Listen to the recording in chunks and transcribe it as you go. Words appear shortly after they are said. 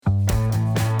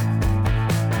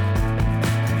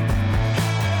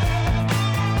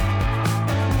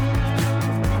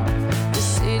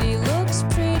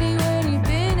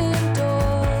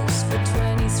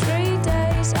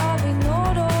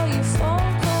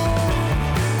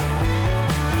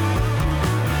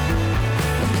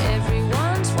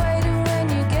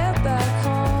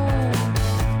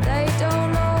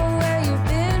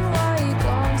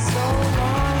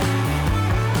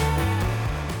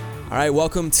right,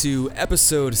 welcome to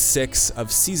episode 6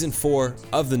 of season 4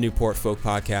 of the Newport Folk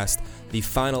Podcast, the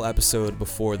final episode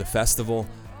before the festival.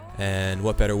 And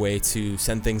what better way to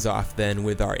send things off than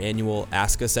with our annual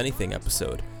Ask Us Anything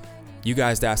episode. You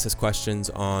guys asked us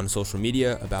questions on social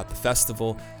media about the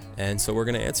festival, and so we're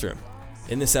going to answer them.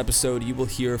 In this episode, you will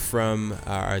hear from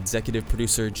our executive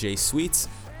producer, Jay Sweets,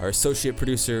 our associate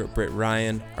producer, Britt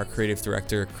Ryan, our creative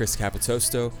director, Chris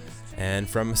Capitosto, and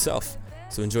from myself.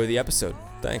 So enjoy the episode.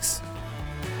 Thanks.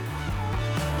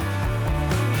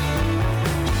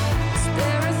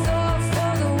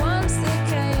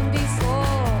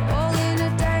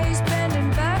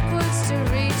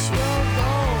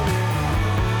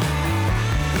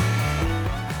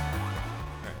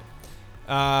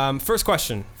 First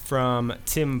question from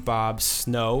Tim Bob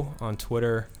Snow on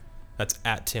Twitter. That's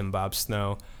at Tim Bob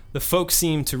Snow. The folks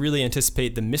seem to really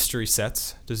anticipate the mystery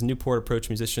sets. Does Newport approach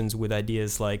musicians with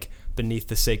ideas like Beneath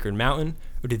the Sacred Mountain,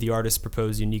 or did the artists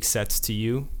propose unique sets to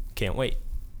you? Can't wait.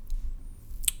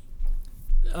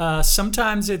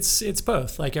 Sometimes it's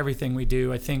both, like everything we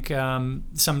do. I think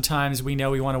sometimes we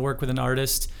know we want to work with an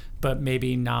artist, but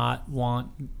maybe not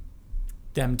want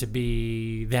them to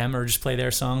be them or just play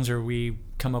their songs, or we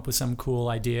come up with some cool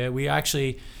idea. We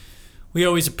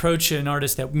always approach an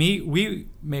artist that we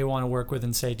may want to work with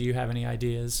and say, do you have any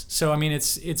ideas? So I mean,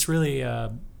 it's really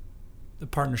a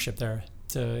partnership there.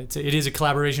 It is a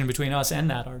collaboration between us and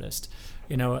that artist.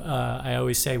 You know, I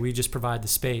always say we just provide the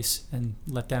space and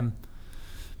let them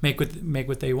make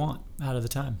what they want out of the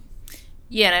time.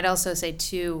 Yeah, and I'd also say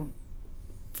too,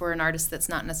 for an artist that's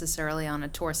not necessarily on a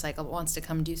tour cycle but wants to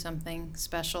come do something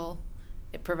special,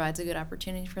 it provides a good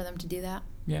opportunity for them to do that.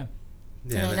 Yeah.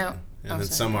 Yeah, and then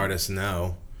some artists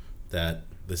know that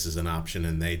this is an option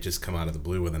and they just come out of the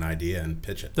blue with an idea and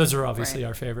pitch it. Those are obviously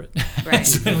our favorite. Right.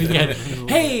 When we get,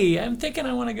 hey, I'm thinking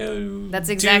I want to go. That's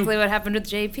exactly what happened with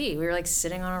JP. We were like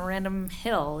sitting on a random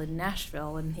hill in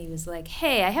Nashville, and he was like,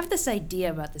 hey, I have this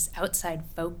idea about this outside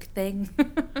folk thing.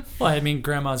 Well, I mean,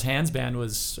 Grandma's Hands Band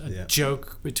was a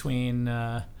joke between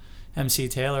MC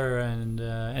Taylor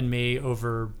and me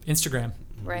over Instagram.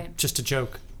 Right. Just a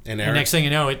joke. And next thing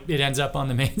you know, it ends up on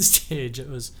the main stage. It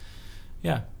was,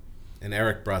 yeah. And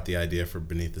Eric brought the idea for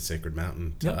Beneath the Sacred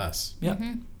Mountain to us. Yeah.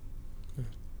 Mm-hmm.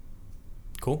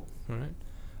 Cool. All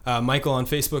right. Michael on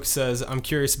Facebook says, I'm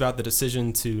curious about the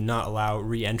decision to not allow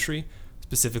re-entry,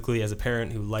 specifically as a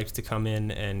parent who liked to come in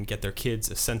and get their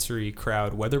kids a sensory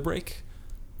crowd weather break.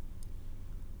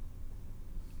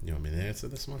 You want me to answer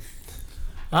this one?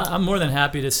 I'm more than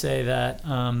happy to say that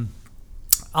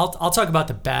I'll talk about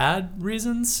the bad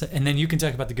reasons, and then you can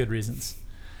talk about the good reasons.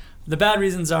 The bad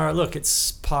reasons are, look,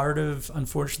 it's part of,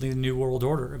 unfortunately, the new world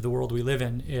order of the world we live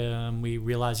in. We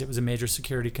realized it was a major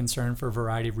security concern for a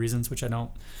variety of reasons, which I don't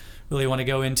really want to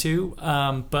go into.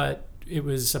 But it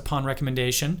was upon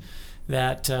recommendation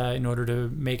that in order to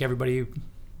make everybody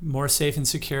more safe and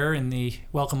secure in the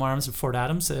welcome arms of Fort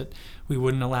Adams, that we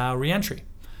wouldn't allow re-entry.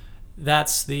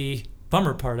 That's the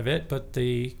bummer part of it, but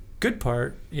the good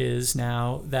part is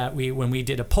now that when we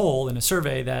did a poll and a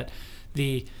survey, that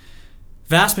the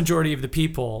vast majority of the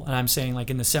people, and I'm saying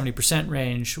like in the 70%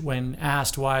 range, when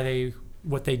asked what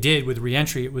they did with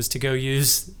reentry, it was to go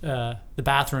use the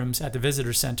bathrooms at the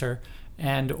visitor center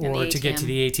or to get to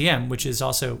the ATM, which is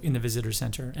also in the visitor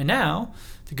center. And now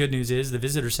the good news is the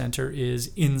visitor center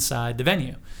is inside the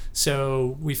venue.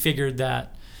 So we figured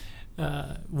that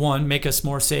one, make us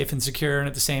more safe and secure, and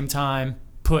at the same time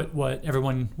put what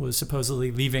everyone was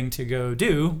supposedly leaving to go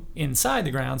do inside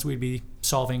the grounds, we'd be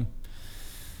solving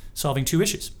two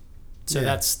issues. So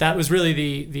that was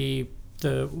really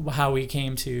the how we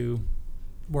came to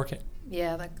work it.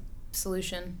 Yeah, the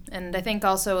solution. And I think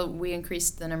also we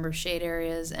increased the number of shade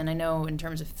areas, and I know in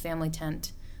terms of family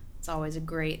tent, it's always a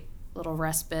great little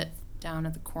respite down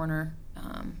at the corner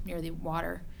near the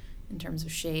water in terms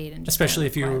of shade, and especially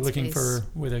if you were looking for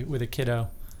with a kiddo,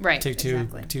 right?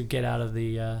 To get out of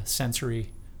the sensory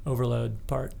overload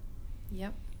part.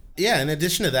 Yep. Yeah, in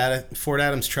addition to that, Fort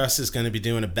Adams Trust is going to be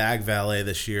doing a bag valet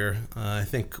this year. I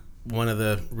think one of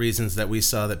the reasons that we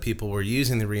saw that people were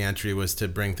using the reentry was to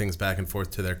bring things back and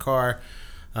forth to their car,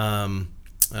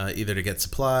 either to get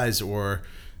supplies or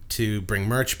to bring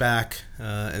merch back.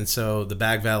 And so the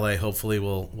bag valet hopefully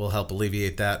will help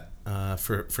alleviate that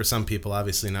for some people,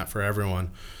 obviously not for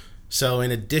everyone. So in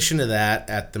addition to that,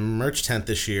 at the merch tent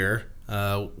this year,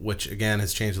 which again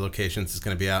has changed locations, it's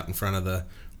going to be out in front of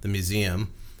the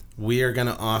museum, we are going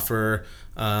to offer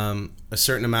a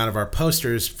certain amount of our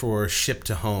posters for ship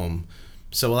to home.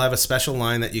 So we'll have a special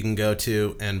line that you can go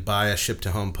to and buy a ship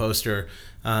to home poster.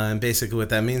 And basically what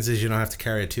that means is you don't have to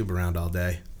carry a tube around all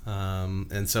day.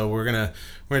 And so we're gonna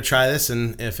try this,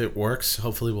 and if it works,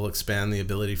 hopefully we'll expand the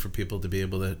ability for people to be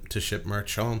able to ship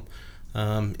merch home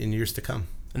in years to come.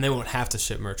 And they won't have to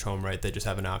ship merch home, right? They just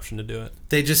have an option to do it.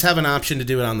 They just have an option to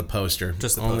do it on the poster.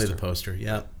 Just the only poster. the poster.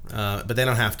 Yeah, but they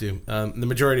don't have to. The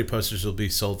majority of posters will be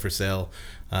sold for sale,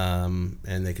 and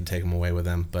they can take them away with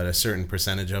them. But a certain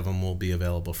percentage of them will be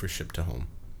available for ship to home.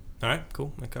 All right,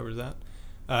 cool. That covers that.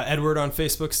 Edward on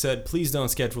Facebook said, please don't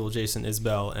schedule Jason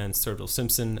Isbell and Sturgill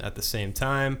Simpson at the same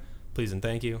time. Please and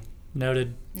thank you.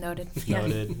 Noted. Yeah.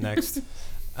 Noted. Next.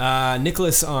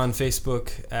 Nicholas on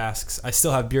Facebook asks, I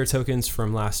still have beer tokens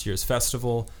from last year's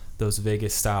festival, those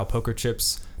Vegas-style poker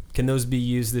chips. Can those be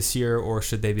used this year, or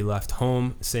should they be left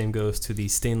home? Same goes to the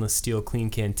stainless steel Clean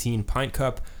Canteen pint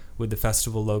cup with the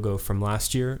festival logo from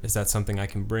last year. Is that something I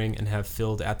can bring and have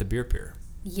filled at the beer pier?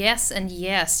 Yes and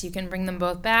yes. You can bring them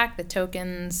both back. The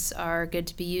tokens are good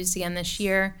to be used again this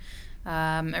year.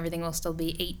 Everything will still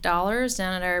be $8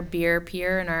 down at our beer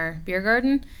pier in our beer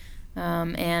garden.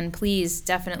 And please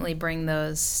definitely bring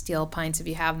those steel pints if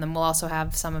you have them. We'll also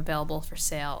have some available for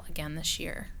sale again this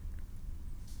year.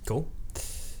 Cool.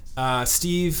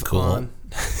 Steve Cool. on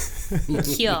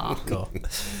Yeah. Cool.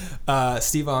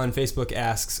 Steve on Facebook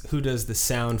asks, who does the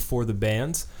sound for the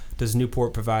bands? Does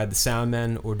Newport provide the sound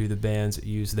men, or do the bands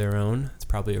use their own? It's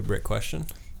probably a Brit question.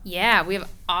 Yeah, we have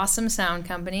awesome sound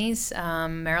companies.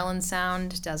 Maryland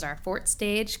Sound does our Fort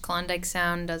stage. Klondike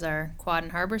Sound does our Quad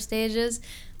and Harbor stages.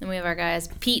 Then we have our guys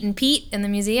Pete and Pete in the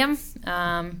museum.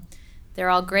 They're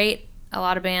all great. A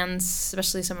lot of bands,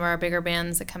 especially some of our bigger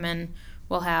bands that come in,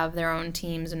 will have their own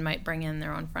teams and might bring in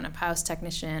their own front of house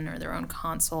technician or their own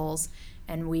consoles,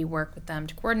 and we work with them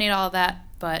to coordinate all of that.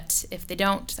 But if they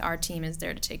don't, our team is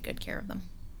there to take good care of them.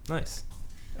 Nice.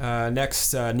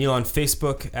 Next, Neil on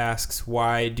Facebook asks,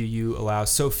 why do you allow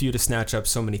so few to snatch up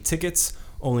so many tickets,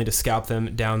 only to scalp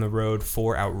them down the road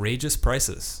for outrageous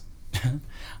prices?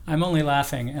 I'm only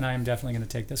laughing, and I'm definitely going to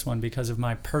take this one because of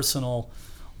my personal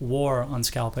war on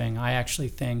scalping. I actually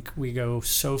think we go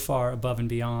so far above and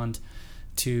beyond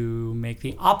to make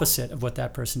the opposite of what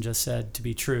that person just said to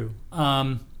be true.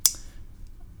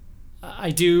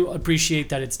 I do appreciate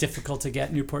that it's difficult to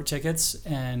get Newport tickets,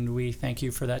 and we thank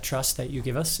you for that trust that you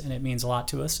give us, and it means a lot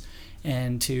to us.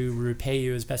 And to repay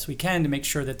you as best we can to make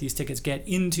sure that these tickets get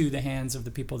into the hands of the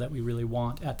people that we really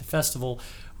want at the festival,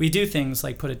 we do things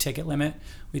like put a ticket limit.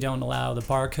 We don't allow the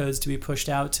barcodes to be pushed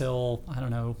out till, I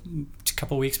don't know, a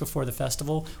couple weeks before the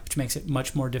festival, which makes it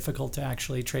much more difficult to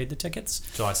actually trade the tickets.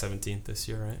 July 17th this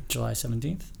year, right? July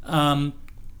 17th.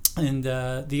 And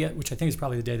which I think is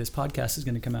probably the day this podcast is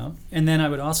going to come out. And then I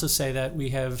would also say that we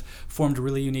have formed a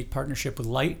really unique partnership with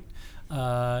Light,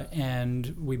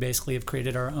 and we basically have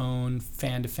created our own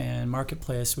fan-to-fan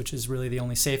marketplace, which is really the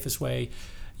only safest way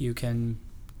you can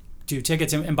do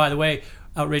tickets. And by the way,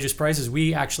 outrageous prices,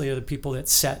 we actually are the people that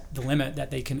set the limit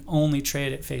that they can only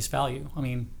trade at face value. I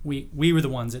mean, we were the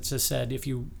ones that just said, if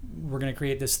you were going to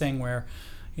create this thing where,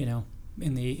 you know,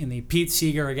 in the Pete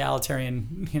Seeger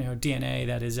egalitarian, DNA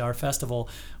that is our festival,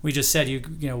 we just said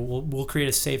we'll create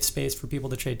a safe space for people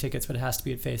to trade tickets, but it has to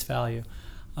be at face value.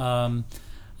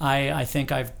 I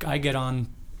think I get on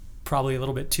probably a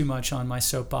little bit too much on my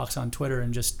soapbox on Twitter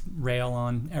and just rail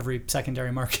on every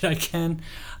secondary market I can.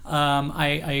 I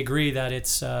agree that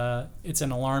it's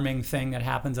an alarming thing that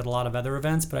happens at a lot of other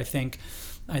events, but I think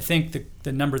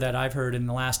the number that I've heard in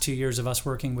the last 2 years of us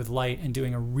working with Light and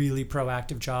doing a really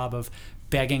proactive job of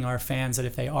begging our fans that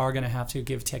if they are going to have to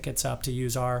give tickets up to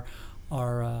use our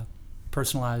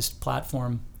personalized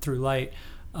platform through Light,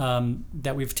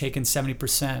 that we've taken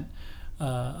 70%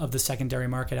 of the secondary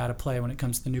market out of play when it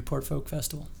comes to the Newport Folk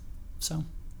Festival. So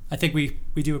I think we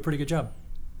do a pretty good job.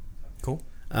 Cool.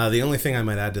 The only thing I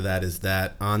might add to that is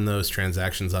that on those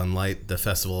transactions on Light, the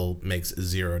festival makes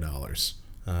 $0.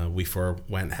 We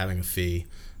forewent having a fee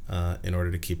in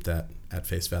order to keep that at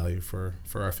face value for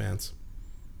our fans.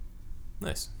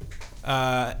 Nice.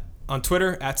 On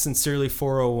Twitter,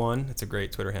 @sincerely401, that's a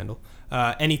great Twitter handle.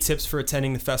 Any tips for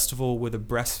attending the festival with a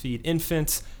breastfeed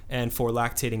infant and for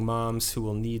lactating moms who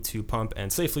will need to pump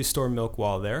and safely store milk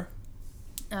while there?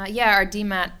 Our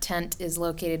DMAT tent is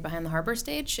located behind the harbor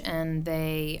stage, and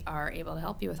they are able to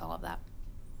help you with all of that.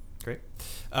 Great.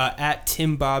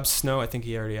 @TimBobSnow, I think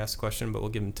he already asked a question, but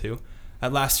we'll give him two.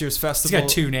 At last year's festival... He's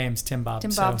got two names, Tim Bob.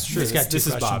 Tim Bob. So he's got this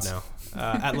two is Bob questions. now.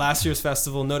 At last year's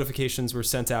festival, notifications were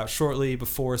sent out shortly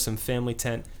before some family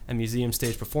tent and museum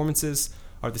stage performances.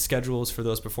 Are the schedules for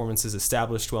those performances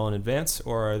established well in advance,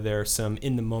 or are there some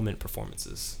in-the-moment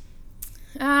performances?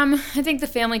 I think the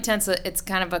family tents, it's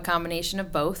kind of a combination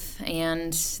of both,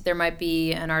 and there might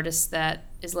be an artist that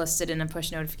is listed in a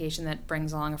push notification that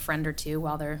brings along a friend or two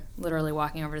while they're literally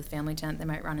walking over to the family tent. They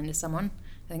might run into someone.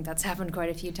 I think that's happened quite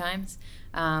a few times.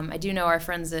 I do know our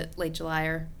friends at Late July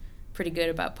are pretty good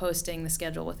about posting the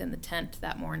schedule within the tent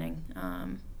that morning.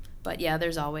 But yeah,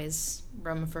 there's always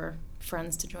room for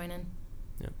friends to join in.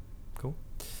 Yeah, cool.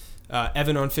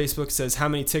 Evan on Facebook says, how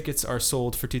many tickets are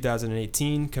sold for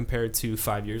 2018 compared to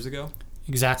 5 years ago?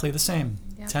 Exactly the same.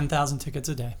 Yeah. 10,000 tickets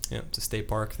a day. Yeah, it's a state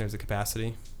park. There's a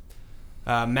capacity.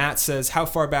 Matt says, how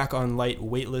far back on light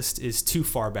waitlist is too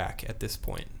far back at this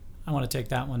point? I want to take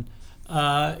that one.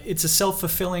 It's a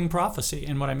self-fulfilling prophecy.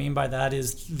 And what I mean by that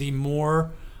is the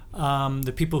more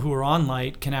the people who are on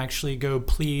light can actually go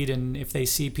plead, and if they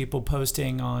see people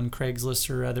posting on Craigslist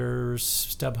or other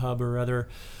StubHub or other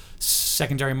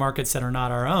secondary markets that are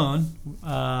not our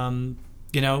own,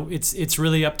 it's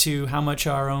really up to how much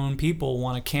our own people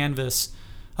want to canvass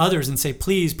others and say,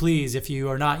 please, if you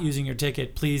are not using your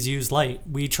ticket, please use light.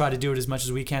 We try to do it as much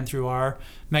as we can through our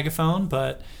megaphone,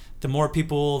 but the more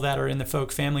people that are in the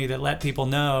folk family that let people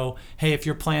know, hey, if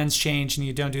your plans change and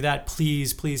you don't do that,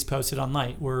 please post it on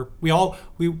light. We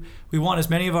want as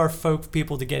many of our folk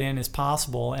people to get in as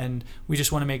possible, and we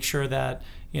just want to make sure that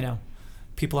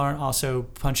people aren't also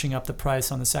punching up the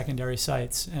price on the secondary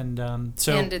sites, and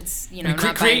it's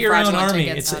not create your own army.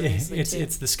 Tickets,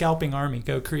 It's the scalping army.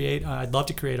 Go create. I'd love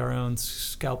to create our own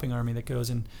scalping army that goes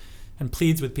and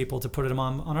pleads with people to put them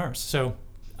on ours. So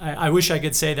I wish I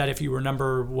could say that if you were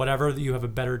number whatever, you have a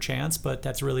better chance, but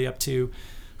that's really up to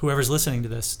whoever's listening to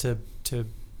this to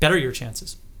better your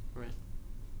chances. Right.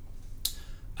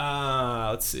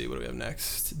 Let's see, what do we have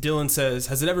next? Dylan says,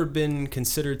 has it ever been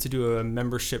considered to do a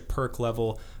membership perk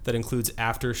level that includes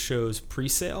after shows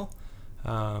pre-sale?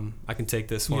 I can take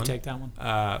this one. You take that one.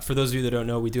 For those of you that don't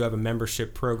know, we do have a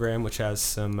membership program which has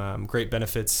some great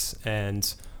benefits,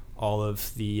 and all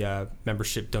of the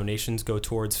membership donations go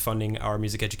towards funding our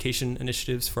music education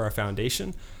initiatives for our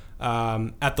foundation.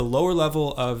 At the lower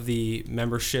level of the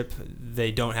membership,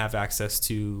 they don't have access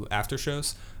to after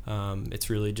shows. It's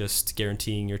really just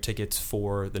guaranteeing your tickets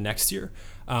for the next year.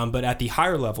 But at the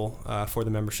higher level for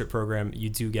the membership program, you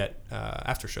do get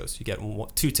after shows. You get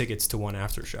 2 tickets to 1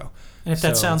 after show. And if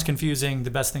that sounds confusing,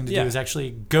 the best thing to do is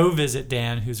actually go visit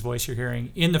Dan, whose voice you're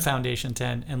hearing, in the foundation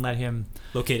tent, and let him...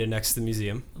 Located next to the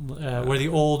museum. Where the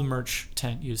old merch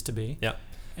tent used to be. Yeah.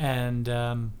 And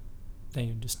then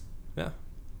you just... Yeah.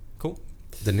 Cool.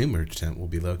 The new merch tent will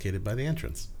be located by the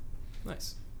entrance.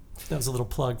 Nice. That was a little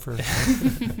plug for...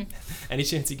 Any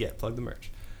chance you get, plug the merch.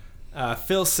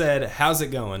 Phil said, how's it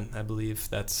going? I believe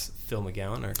that's Phil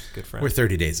McGowan, our good friend. We're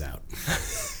 30 days out.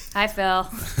 Hi, Phil.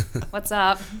 What's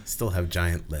up? Still have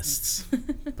giant lists,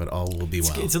 but all will be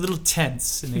well. It's a little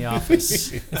tense in the office.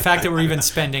 The fact that we're even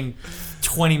spending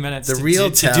 20 minutes to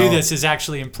do this is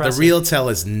actually impressive. The real tell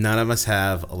is none of us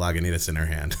have a Lagunitas in our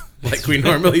hand like we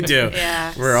normally do.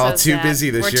 Yeah, we're all too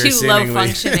busy this year. We're too seemingly low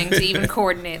functioning to even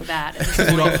coordinate that.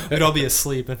 We'd all be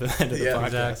asleep at the end of the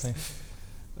podcast. Exactly.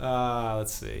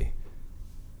 Let's see.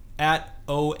 At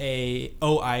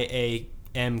OIAM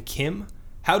Kim,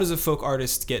 how does a folk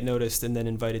artist get noticed and then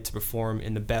invited to perform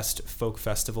in the best folk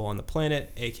festival on the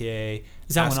planet, aka...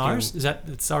 Is that one ours?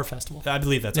 It's our festival? I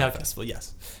believe that's our festival,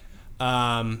 yes.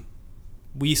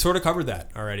 We sort of covered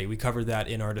that already. We covered that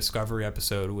in our Discovery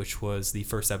episode, which was the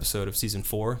first episode of season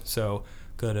 4. So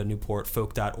go to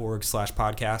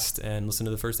newportfolk.org/podcast and listen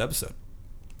to the first episode.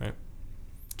 Right.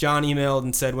 John emailed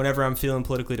and said, whenever I'm feeling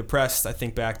politically depressed, I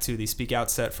think back to the Speak Out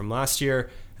set from last year,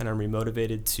 and I'm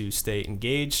remotivated to stay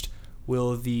engaged.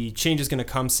 Will the Change Is Gonna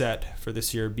Come set for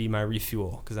this year be my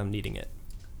refuel? Because I'm needing it.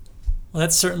 Well,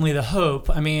 that's certainly the hope.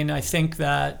 I mean, I think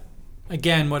that,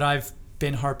 again, what I've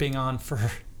been harping on for a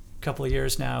couple of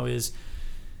years now is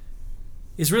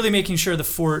really making sure the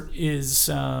fort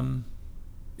is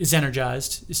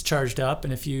energized, is charged up,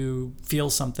 and if you feel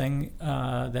something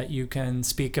that you can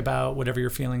speak about whatever your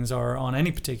feelings are on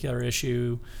any particular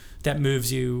issue that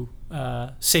moves you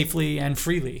safely and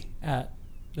freely at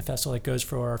the festival. That goes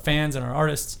for our fans and our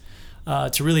artists,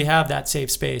 to really have that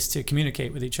safe space to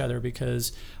communicate with each other,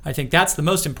 because I think that's the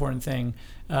most important thing.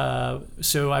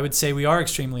 So I would say we are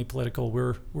extremely political.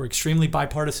 We're extremely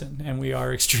bipartisan, and we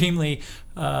are extremely,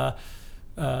 I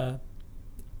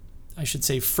should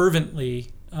say,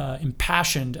 fervently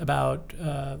impassioned about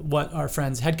what our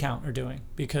friends Headcount are doing.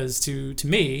 Because to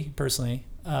me personally,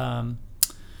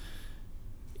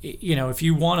 if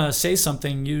you want to say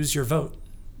something, use your vote.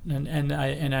 And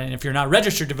if you're not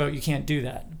registered to vote, you can't do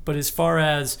that. But as far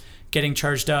as getting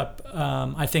charged up,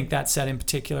 I think that set in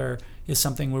particular is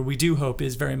something where we do hope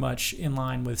is very much in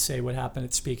line with, say, what happened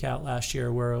at Speak Out last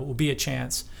year, where it will be a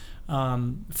chance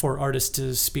for artists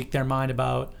to speak their mind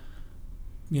about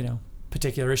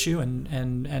particular issue.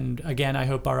 And again, I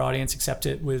hope our audience accept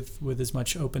it with as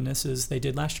much openness as they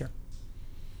did last year.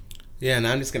 Yeah, and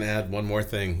I'm just going to add one more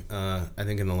thing. I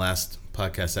think in the last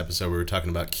podcast episode we were talking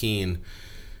about Keen.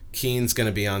 Keen's going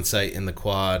to be on site in the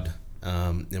quad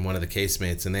in one of the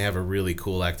casemates, and they have a really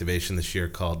cool activation this year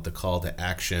called the Call to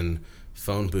Action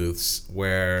phone booths,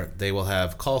 where they will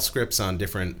have call scripts on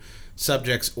different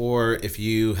subjects, or if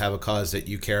you have a cause that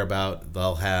you care about,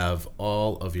 they'll have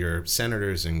all of your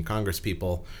senators and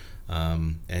congresspeople,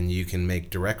 and you can make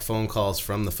direct phone calls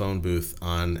from the phone booth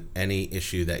on any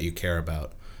issue that you care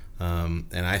about. And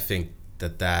I think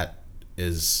that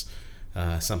is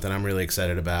something I'm really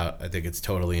excited about. I think it's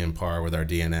totally in par with our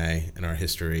DNA and our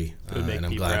history. It would make and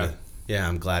I'm me glad proud.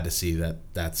 I'm glad to see that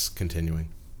that's continuing.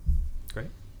 Great.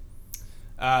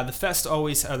 The Fest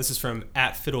always, this is from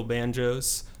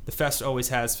 @FiddleBanjos. The Fest always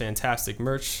has fantastic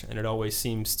merch, and it always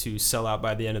seems to sell out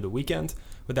by the end of the weekend.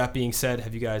 With that being said,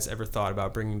 have you guys ever thought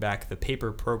about bringing back the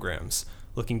paper programs?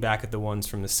 Looking back at the ones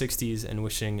from the 60s and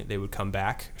wishing they would come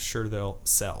back, sure they'll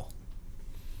sell.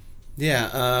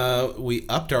 Yeah, we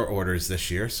upped our orders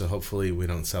this year, so hopefully we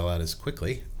don't sell out as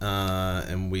quickly.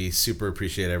 And we super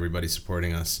appreciate everybody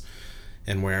supporting us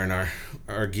and wearing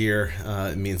our gear.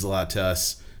 It means a lot to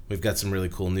us. We've got some really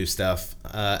cool new stuff.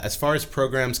 As far as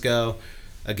programs go,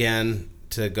 again,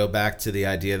 to go back to the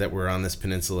idea that we're on this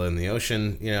peninsula in the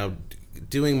ocean,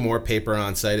 doing more paper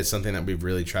on site is something that we've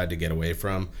really tried to get away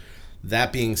from.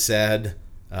 That being said,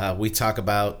 we talk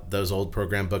about those old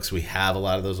program books. We have a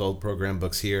lot of those old program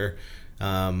books here.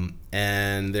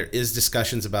 And there is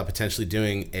discussions about potentially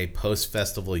doing a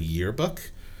post-festival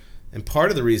yearbook. And part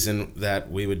of the reason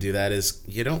that we would do that is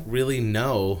you don't really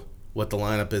know what the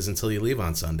lineup is until you leave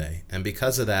on Sunday. And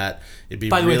because of that, it'd be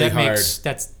really hard.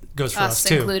 That goes for us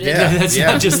too. Included. Yeah, That's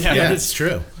yeah, not just yeah, it's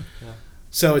true.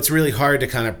 So it's really hard to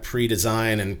kind of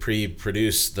pre-design and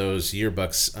pre-produce those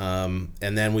yearbooks,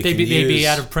 and then they'd be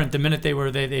out of print the minute they'd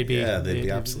be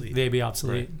obsolete. They'd be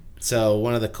obsolete. Right. So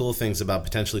one of the cool things about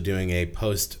potentially doing a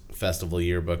post-festival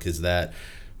yearbook is that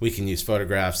we can use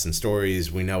photographs and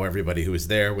stories. We know everybody who was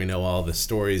there. We know all the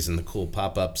stories and the cool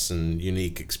pop-ups and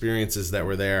unique experiences that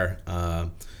were there,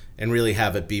 and really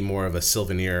have it be more of a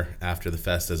souvenir after the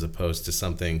fest as opposed to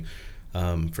something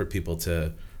for people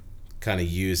to kind of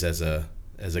use as a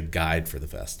guide for the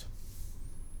fest.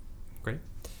 Great.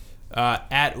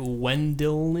 At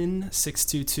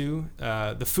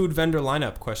Wendelin622, the food vendor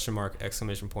lineup, ?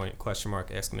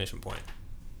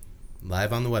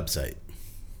 Live on the website.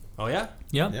 Oh, yeah?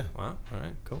 Yeah. Wow. All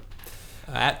right, cool.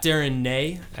 At Darren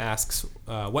Nay asks,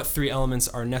 what 3 elements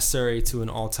are necessary to an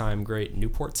all-time great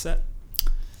Newport set?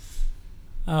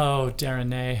 Oh, Darren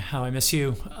Nay, how I miss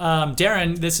you.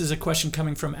 Darren, this is a question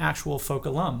coming from actual folk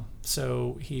alum,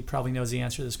 so he probably knows the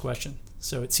answer to this question.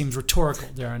 So it seems rhetorical,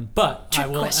 Darren, but Trick I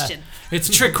will. question. It's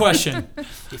a trick question.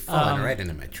 You're falling right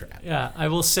into my trap. Yeah, I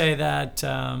will say that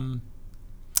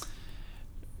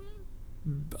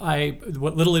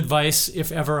what little advice,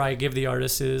 if ever, I give the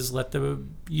artist is let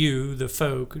the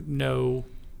folk, know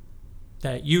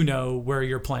that you know where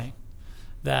you're playing.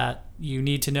 That you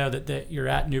need to know that you're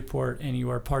at Newport and you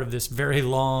are part of this very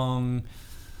long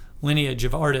lineage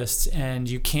of artists, and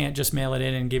you can't just mail it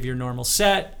in and give your normal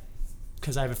set,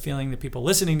 because I have a feeling that people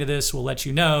listening to this will let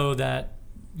you know that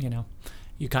you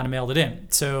kind of mailed it in.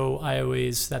 So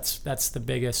that's the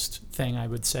biggest thing I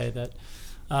would say. That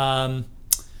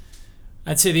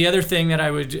I'd say the other thing that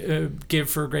I would give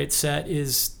for a great set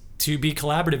is to be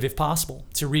collaborative if possible,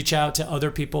 to reach out to other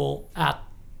people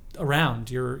around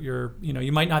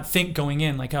you might not think going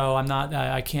in like, oh,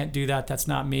 I can't do that, that's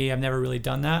not me, I've never really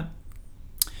done that,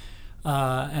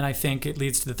 and I think it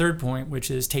leads to the third point,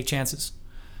 which is take chances.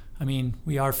 I mean,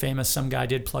 we are famous. Some guy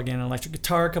did plug in an electric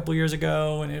guitar a couple years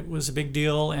ago, and it was a big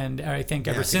deal, and I think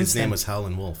since his name then, was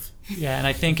Howlin' Wolf. Yeah, and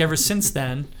I think ever since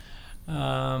then,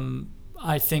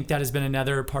 I think that has been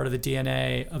another part of the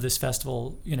DNA of this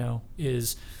festival,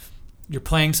 is you're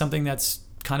playing something that's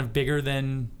kind of bigger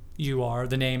than you are,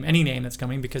 any name that's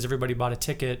coming, because everybody bought a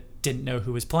ticket, didn't know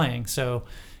who was playing. So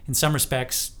in some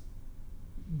respects,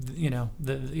 your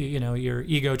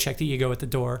ego, check the ego at the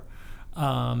door.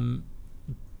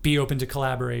 Be open to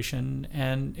collaboration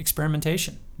and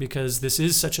experimentation, because this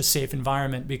is such a safe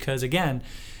environment, because again,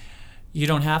 you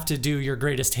don't have to do your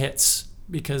greatest hits,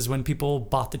 because when people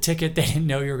bought the ticket, they didn't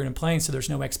know you were going to play, so there's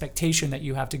no expectation that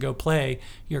you have to go play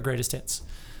your greatest hits.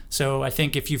 So I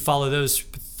think if you follow those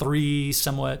 3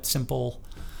 somewhat simple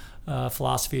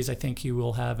philosophies, I think you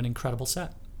will have an incredible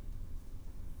set.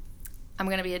 I'm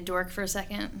going to be a dork for a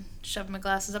second, shove my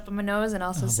glasses up on my nose, and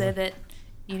also say that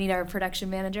you need our production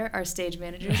manager, our stage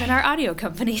managers, and our audio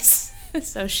companies.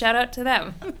 So shout out to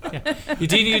them. Yeah. You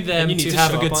do need them you need to to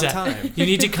have a show good up on set. time. You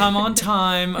need to come on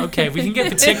time. Okay, we can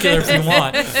get particular if you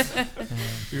want.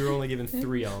 We were only given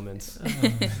 3 elements.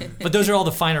 But those are all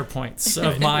the finer points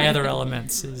of my other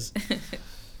elements.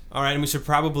 All right, and we should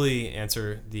probably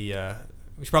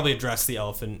we should probably address the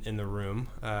elephant in the room.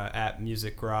 At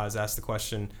Music Raz asked the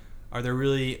question, are there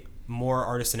really more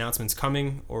artist announcements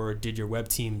coming, or did your web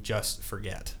team just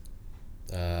forget?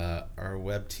 Our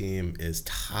web team is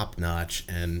top notch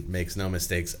and makes no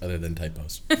mistakes other than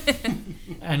typos.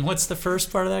 And what's the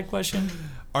first part of that question?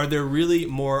 Are there really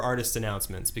more artist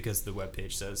announcements? Because the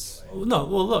webpage says. No,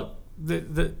 well, look,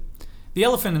 the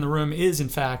elephant in the room is, in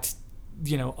fact,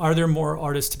 are there more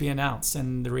artists to be announced?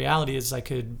 And the reality is I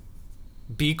could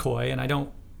be coy, and I don't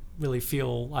really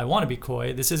feel I want to be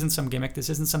coy. This isn't some gimmick. This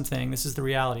isn't something. This is the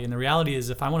reality. And the reality is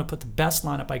if I want to put the best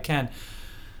lineup I can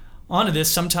onto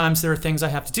this, sometimes there are things I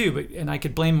have to do, and I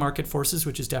could blame market forces,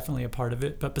 which is definitely a part of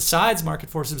it. But besides market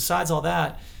forces, besides all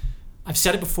that, I've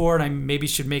said it before, and I maybe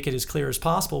should make it as clear as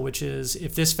possible, which is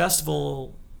if this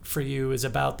festival for you is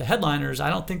about the headliners, I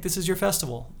don't think this is your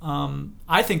festival.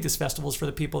 I think this festival is for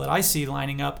the people that I see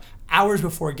lining up hours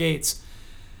before gates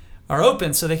are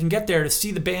open so they can get there to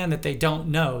see the band that they don't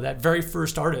know, that very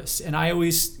first artist. And I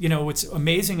always, what's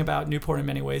amazing about Newport in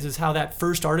many ways is how that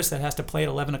first artist that has to play at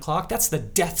 11 o'clock, that's the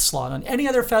death slot. On any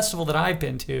other festival that I've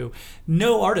been to,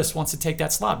 no artist wants to take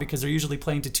that slot because they're usually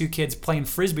playing to 2 kids playing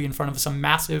Frisbee in front of some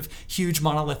massive, huge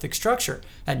monolithic structure.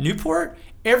 At Newport,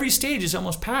 every stage is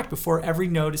almost packed before every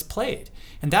note is played.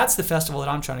 And that's the festival that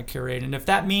I'm trying to curate. And if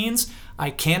that means I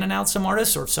can't announce some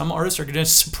artists, or if some artists are going to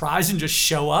surprise and just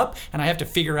show up and I have to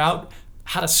figure out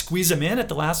how to squeeze them in at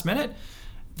the last minute,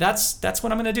 that's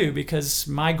what I'm going to do, because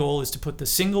my goal is to put the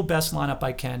single best lineup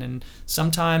I can. And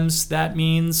sometimes that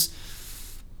means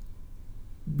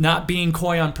not being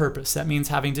coy on purpose. That means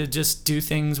having to just do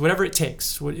things, whatever it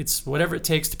takes. It's whatever it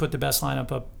takes to put the best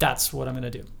lineup up. That's what I'm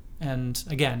going to do. And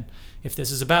again, if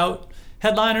this is about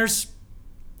headliners,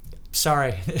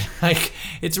 sorry,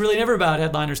 it's really never about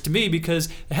headliners to me, because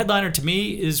the headliner to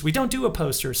me is, we don't do a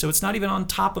poster, so it's not even on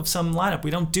top of some lineup.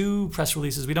 We don't do press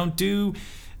releases. We don't do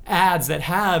ads that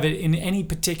have it in any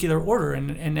particular order.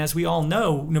 And as we all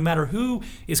know, no matter who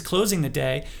is closing the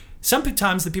day,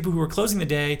 sometimes the people who are closing the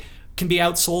day can be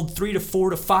outsold 3 to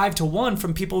 4 to 5 to 1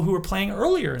 from people who are playing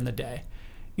earlier in the day.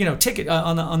 Ticket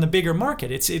on the bigger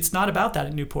market. It's not about that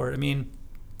at Newport. I mean,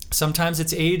 sometimes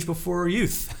it's age before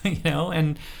youth,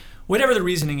 and whatever the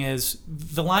reasoning is,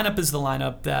 the lineup is the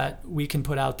lineup that we can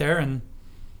put out there, and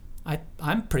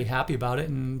I'm pretty happy about it.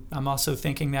 And I'm also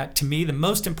thinking that, to me, the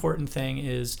most important thing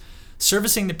is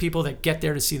servicing the people that get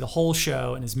there to see the whole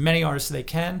show and as many artists as they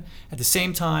can. At the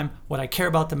same time, what I care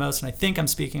about the most, and I think I'm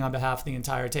speaking on behalf of the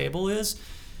entire table, is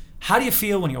how do you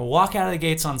feel when you walk out of the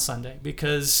gates on Sunday?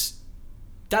 Because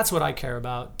that's what I care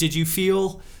about. Did you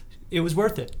feel it was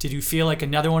worth it? Did you feel like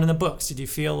another one in the books? Did you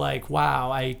feel like, wow,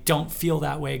 I don't feel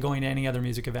that way going to any other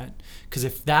music event? Because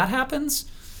if that happens,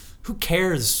 who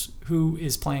cares who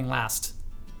is playing last?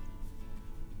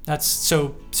 That's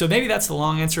so maybe that's the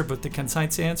long answer, but the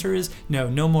concise answer is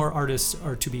no more artists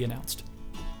are to be announced.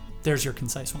 There's your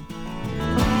concise one.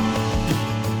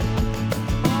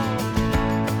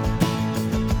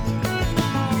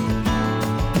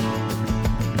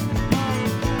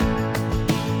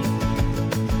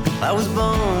 I was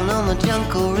born on the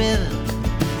Jungle River,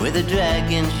 where the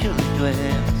dragon surely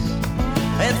dwells,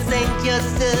 and Saint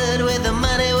just stood with the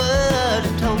mighty word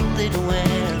and told it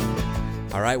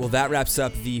well. All right, well, that wraps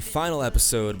up the final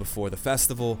episode before the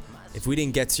festival. If we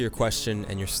didn't get to your question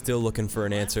and you're still looking for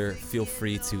an answer, feel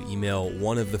free to email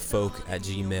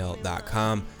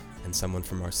oneofthefolk@gmail.com, and someone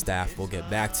from our staff will get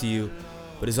back to you.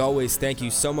 But as always, thank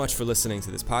you so much for listening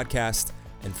to this podcast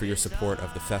and for your support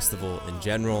of the festival in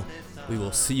general. We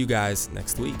will see you guys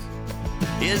next week.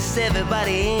 Yes,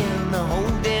 everybody in the whole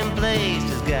damn place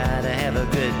has gotta have a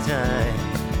good time.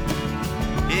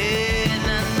 Yeah,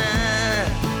 nah.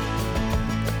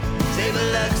 Say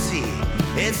Biloxi,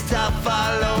 it's tough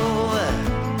all over.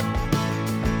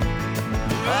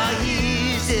 Oh,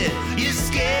 you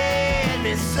scared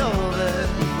me sober.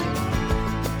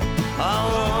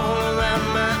 All around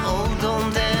my old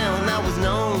hometown, I was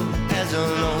known as a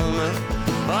loner.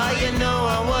 Oh,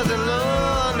 I wasn't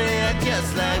lonely, I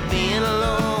just like being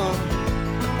alone.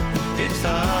 It's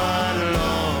hard,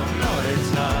 Lord,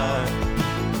 it's hard.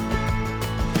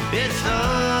 It's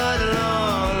hard,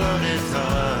 Lord, it's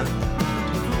hard.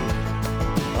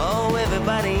 Oh,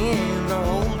 everybody in the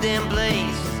whole damn place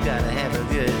has gotta have a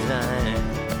good time.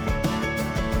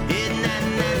 Yeah, nah.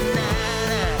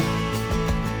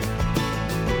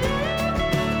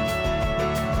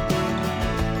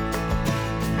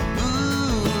 Ooh.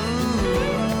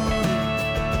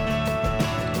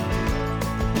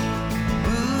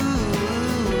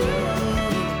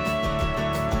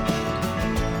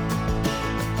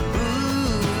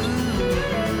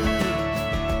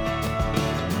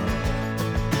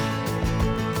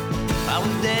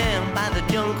 down by the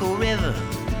Jungle River,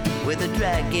 where the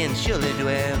dragon surely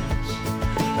dwells.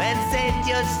 When Saint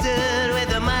George stood with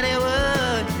the mighty world,